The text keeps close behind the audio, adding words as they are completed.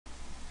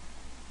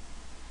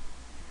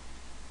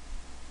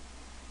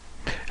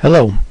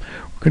Hello,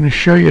 we're going to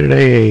show you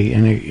today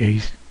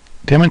a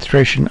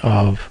demonstration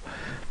of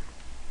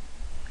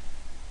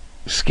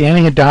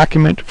scanning a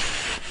document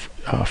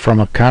from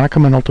a Konica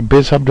Minolta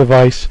BizHub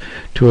device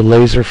to a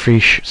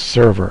LaserFiche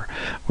server.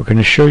 We're going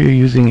to show you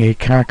using a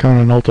Konica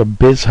Minolta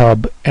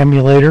BizHub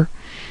emulator,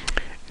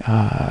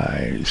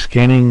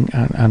 scanning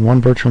on one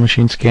virtual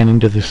machine, scanning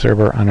to the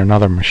server on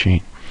another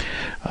machine.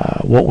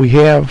 What we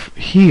have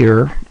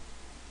here,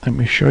 let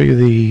me show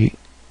you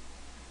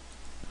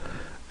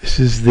this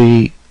is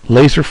the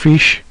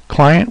LaserFiche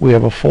client. We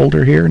have a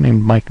folder here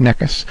named Mike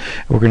Neckes.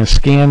 We're going to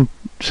scan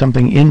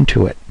something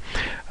into it.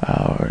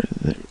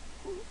 The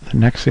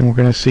next thing we're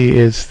going to see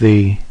is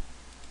the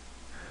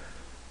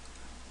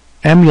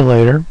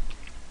emulator,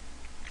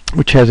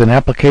 which has an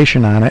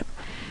application on it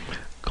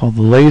called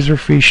the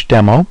LaserFiche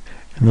demo.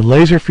 And the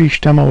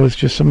LaserFiche demo is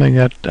just something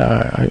that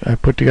I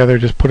put together,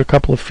 just put a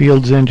couple of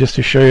fields in just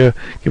to show you,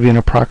 give you an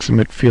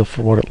approximate feel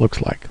for what it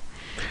looks like.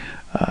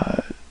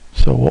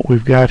 So what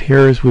we've got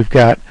here is we've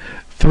got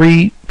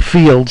three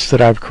fields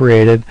that I've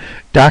created.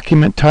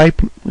 Document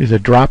type is a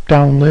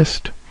drop-down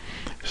list.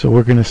 So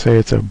we're going to say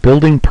it's a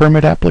building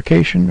permit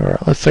application, or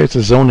let's say it's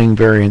a zoning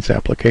variance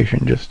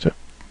application, just to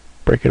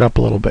break it up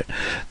a little bit.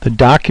 The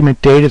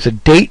document date is a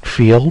date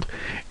field,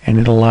 and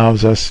it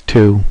allows us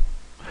to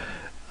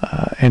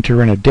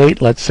enter in a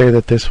date. Let's say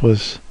that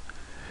the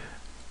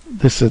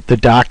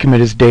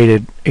document is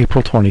dated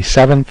April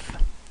 27th.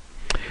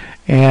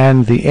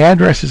 And the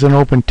address is an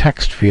open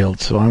text field,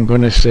 so I'm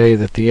going to say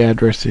that the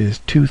address is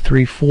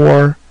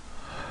 234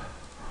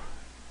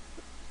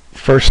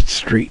 First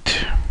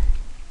Street.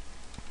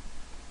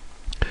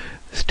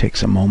 This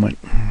takes a moment.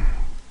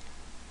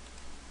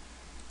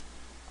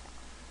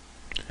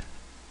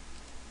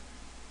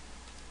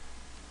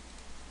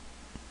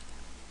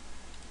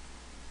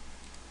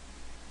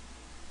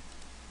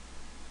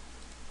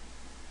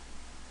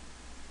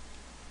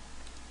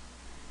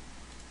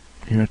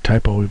 You know,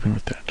 typo even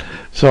with that.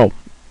 So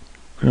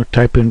I'm going to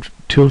type in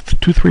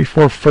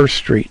 234 First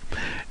Street,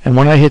 and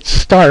when I hit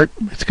start,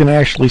 it's going to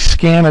actually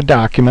scan a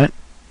document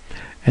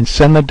and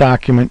send the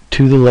document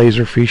to the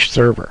LaserFiche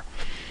server.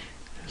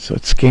 So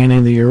it's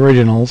scanning the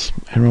originals,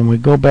 and when we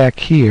go back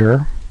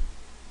here,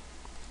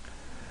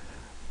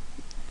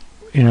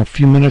 in a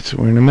few minutes,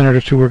 or in a minute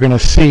or two, we're going to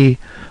see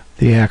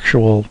the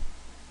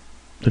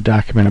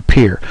document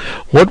appear.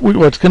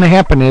 What's going to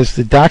happen is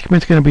the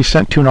document's going to be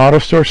sent to an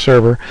AutoStore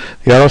server.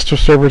 The AutoStore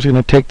server is going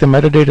to take the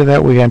metadata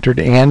that we entered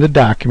and the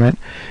document.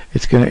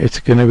 It's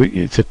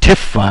a TIFF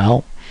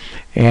file,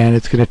 and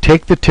it's going to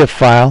take the TIFF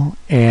file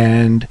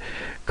and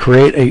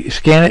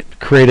scan it,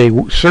 create a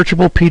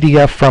searchable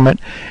PDF from it,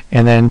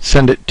 and then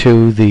send it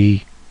to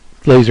the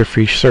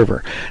LaserFiche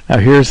server. Now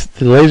here's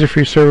the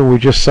LaserFiche server. We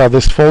just saw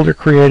this folder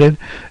created.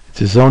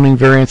 It's a zoning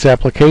variance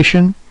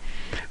application.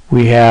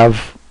 We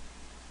have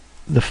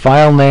the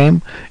file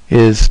name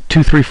is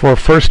 234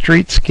 First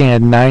Street,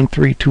 scanned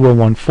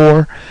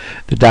 932014.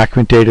 The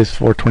document date is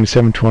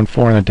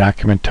 4/27/2014, and the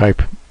document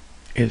type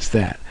is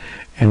that.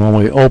 And when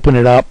we open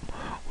it up,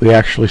 we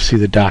actually see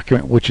the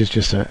document, which is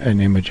just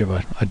an image of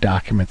a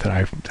document that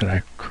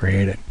I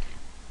created.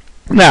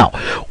 Now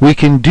we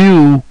can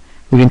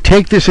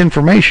take this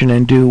information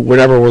and do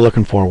whatever we're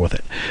looking for with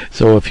it.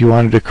 So if you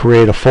wanted to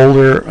create a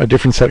folder, a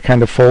different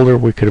kind of folder,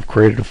 we could have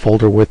created a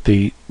folder with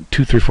the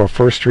 234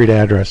 First Street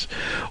address.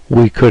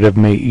 We could have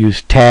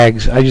used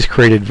tags. I just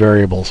created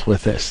variables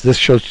with this. This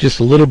shows just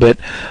a little bit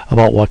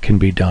about what can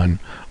be done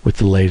with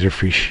the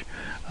LaserFiche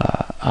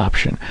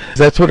option.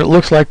 That's what it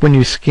looks like when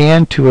you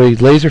scan to a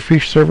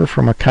LaserFiche server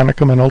from a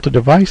Konica Minolta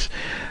device.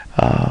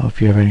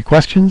 If you have any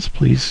questions,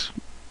 please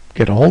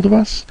get a hold of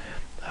us.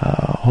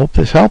 Hope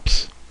this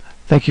helps.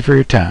 Thank you for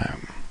your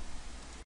time.